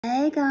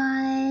Hey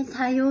guys,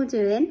 how you all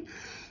doing?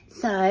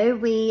 So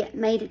we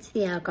made it to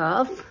the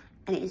𝙒𝙊𝙇𝙄𝘼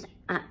and it is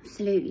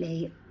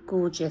absolutely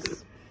gorgeous.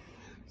 This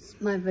is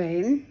my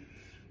room.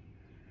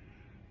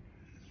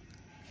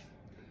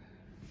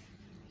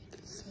 You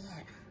can see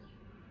it.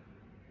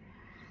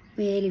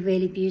 Really,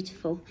 really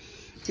beautiful.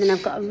 And then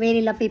I've got a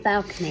really lovely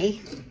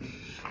balcony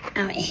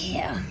out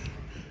here,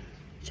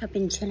 which I've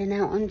been chilling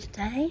out on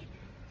today.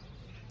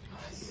 Oh,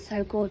 it's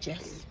so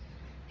gorgeous.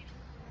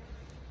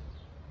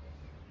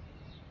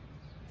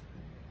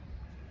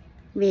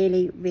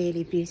 Really,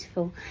 really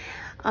beautiful.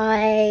 We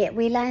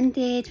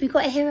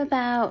got here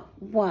about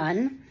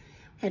 1.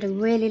 We had a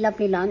really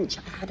lovely lunch.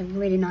 I had a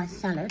really nice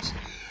salad.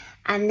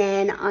 And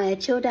then I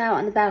chilled out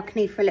on the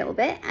balcony for a little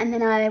bit. And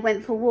then I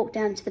went for a walk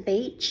down to the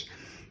beach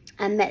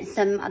and met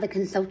some other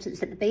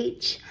consultants at the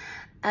beach.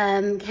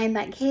 Came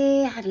back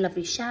here, had a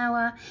lovely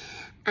shower.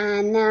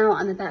 And now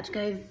I'm about to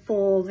go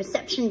for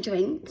reception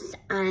drinks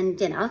and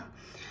dinner.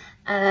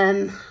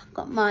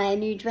 Got my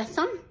new dress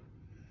on,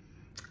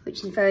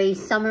 which is very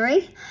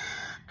summery.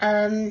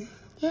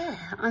 Yeah,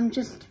 I'm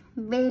just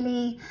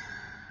really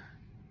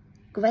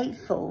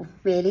grateful,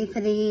 really, for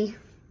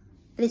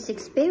this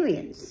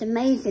experience. It's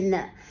amazing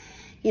that,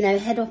 you know,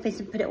 head office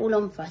have put it all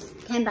on for us.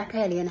 Came back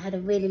early and had a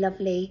really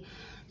lovely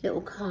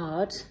little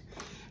card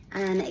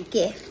and a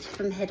gift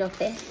from head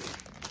office,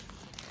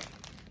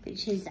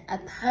 which is a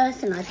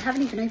personalised, I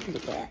haven't even opened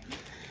it yet,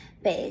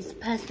 but it's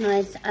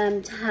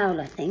personalised towel,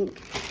 I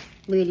think.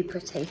 Really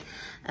pretty.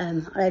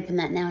 I'll open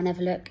that now and have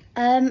a look.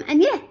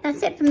 And yeah,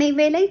 that's it for me,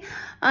 really.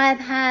 I've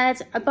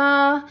had a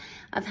bar,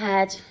 I've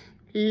had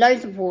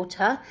loads of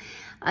water,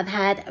 I've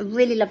had a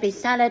really lovely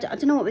salad. I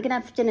don't know what we're gonna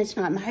have for dinner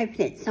tonight. I'm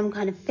hoping it's some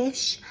kind of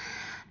fish.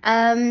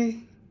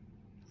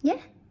 Yeah,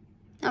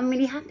 I'm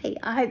really happy.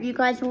 I hope you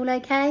guys are all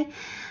okay,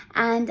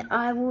 and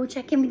I will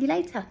check in with you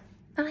later.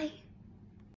 Bye.